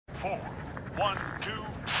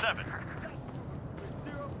127.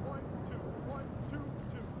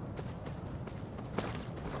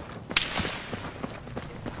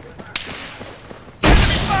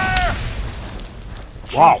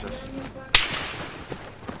 Wow.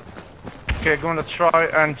 Okay, gonna try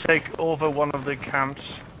and take over one of the camps.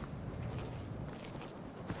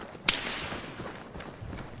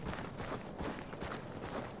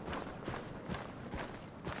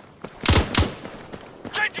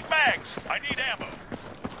 Changing bags! I need ammo.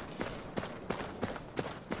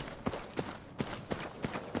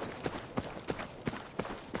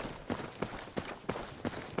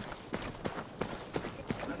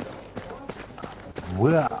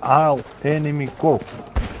 Where are enemy corps?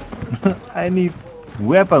 I need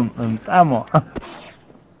weapon and ammo.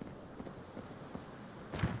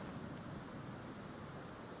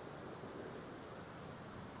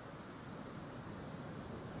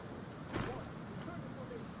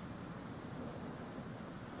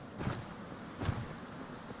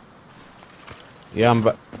 Yeah, I'm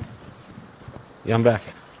back. Yeah, I'm back.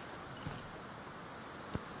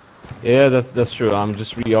 Yeah, that's true. I'm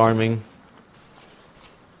just rearming.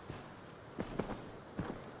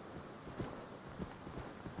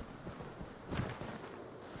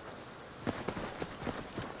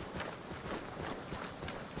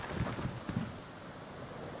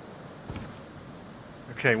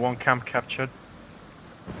 Okay, one camp captured.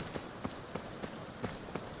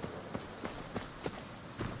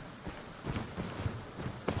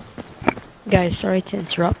 Guys, sorry to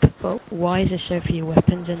interrupt, but why is there so few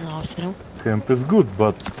weapons in the arsenal? Camp is good,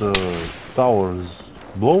 but towers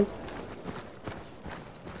blow.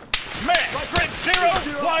 Man! Grid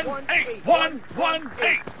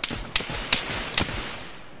 018118!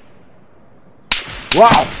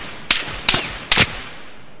 Wow!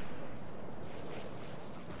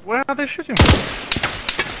 Where are they shooting?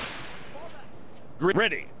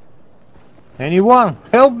 Ready. Anyone,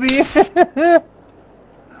 help me!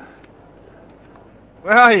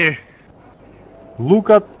 Where are you? Look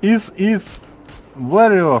at is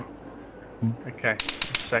warrior. Okay,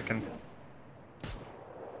 second.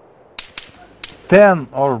 10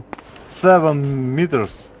 or 7 meters.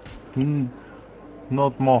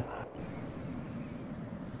 Not more.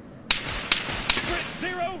 Grid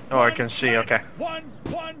 0 Oh, I can see, okay.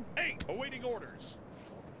 118. Awaiting orders.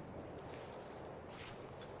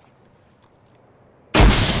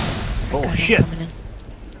 Oh Guys, I'm shit! coming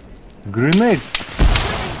in. Grenade!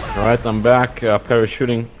 Alright, I'm back.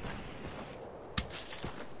 Parachuting.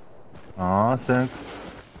 Ah, thanks.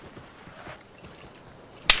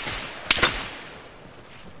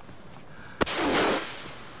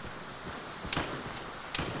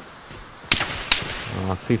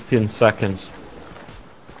 Uh, 15 seconds.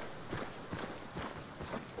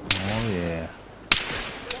 Oh yeah.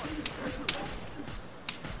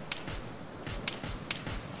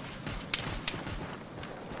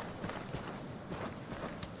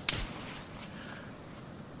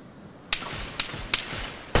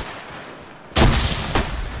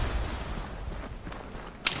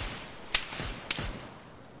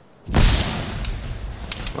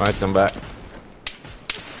 Alright, I'm back.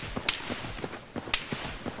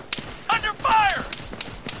 Under fire!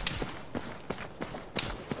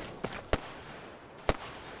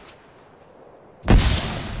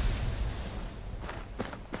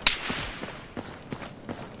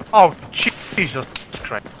 Oh, Jesus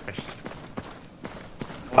Christ.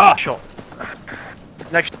 Ah! Shot.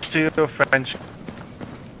 Next to your friends.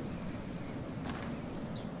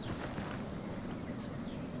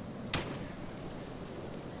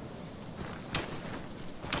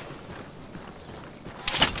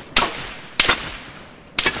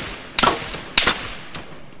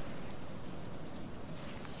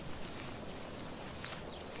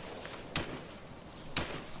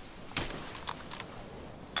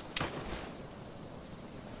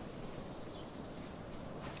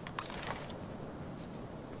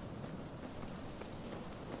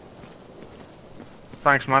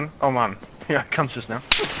 Thanks, man. Oh, man. Yeah, conscious now.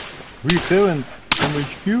 We haven't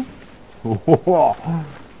MHQ?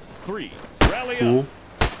 3. Rally Cool. up.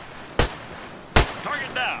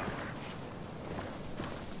 Target down.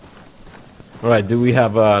 Alright, do we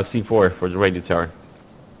have C4 for the radio tower?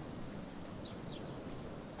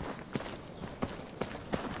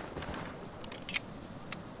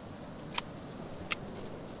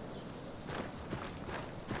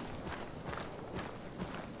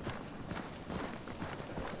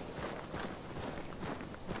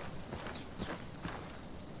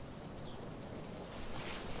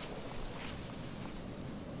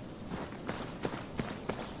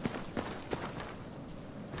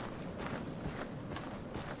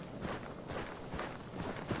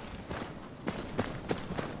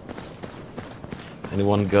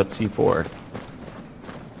 Anyone got C4?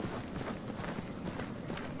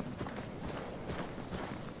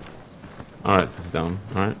 Alright, it's down.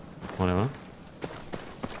 Alright, whatever.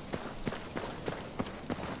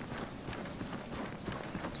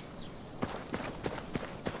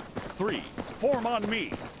 Three, form on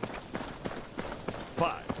me.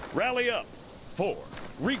 5, rally up. 4,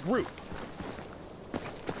 regroup.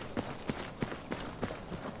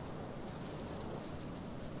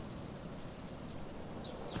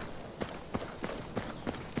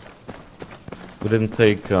 We didn't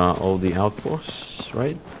take all the outposts,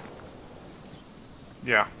 right?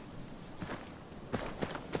 Yeah.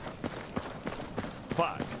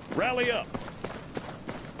 5, rally up.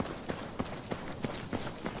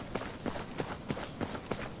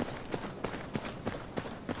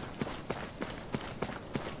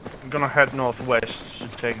 I'm gonna head northwest to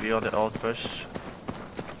take the other outposts.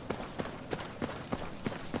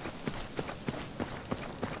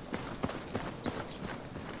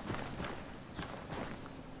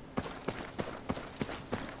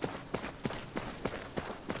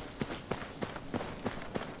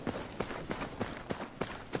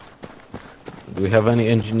 Do we have any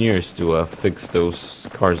engineers to fix those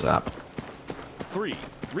cars up? 3,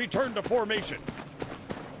 return to formation.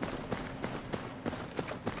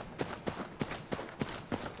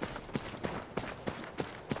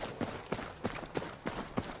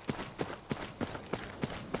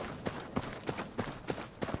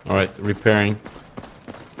 Alright, repairing.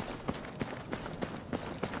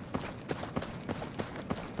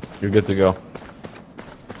 You're good to go.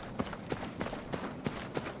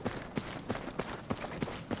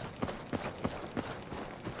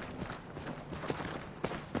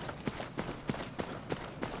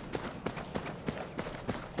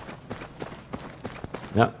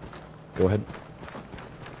 Yeah, go ahead.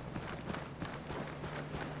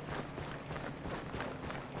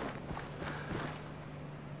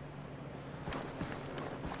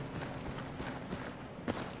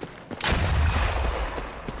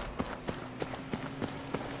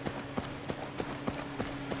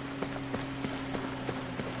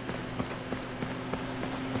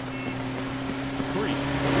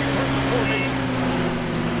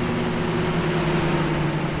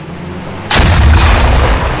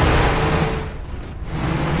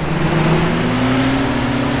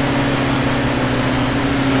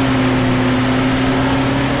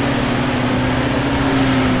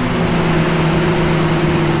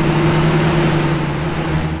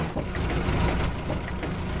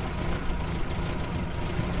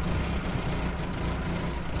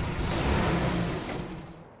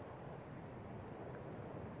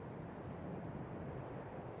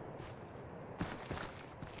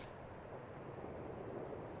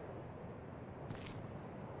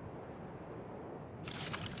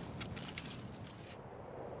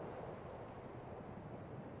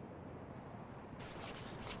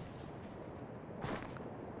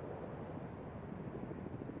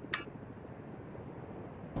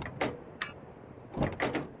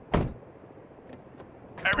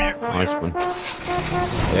 Nice one.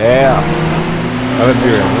 Yeah. Have a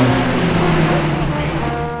beer, everyone.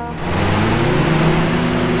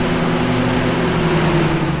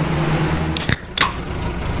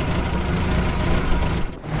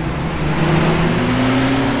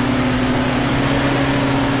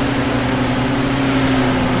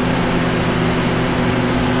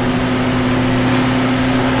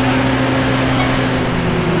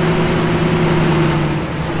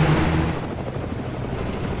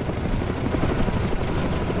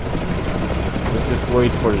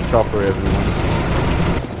 Wait for the chopper, everyone.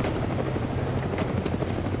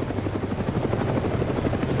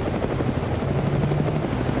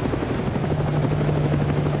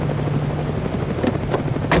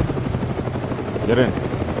 Get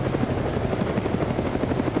in.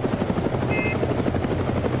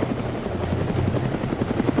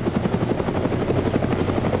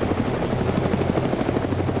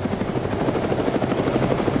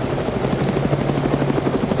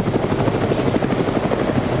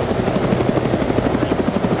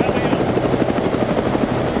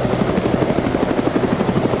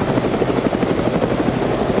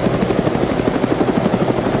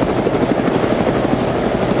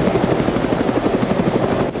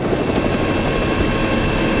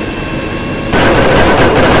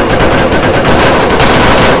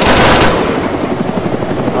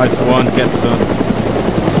 Nice one, get done.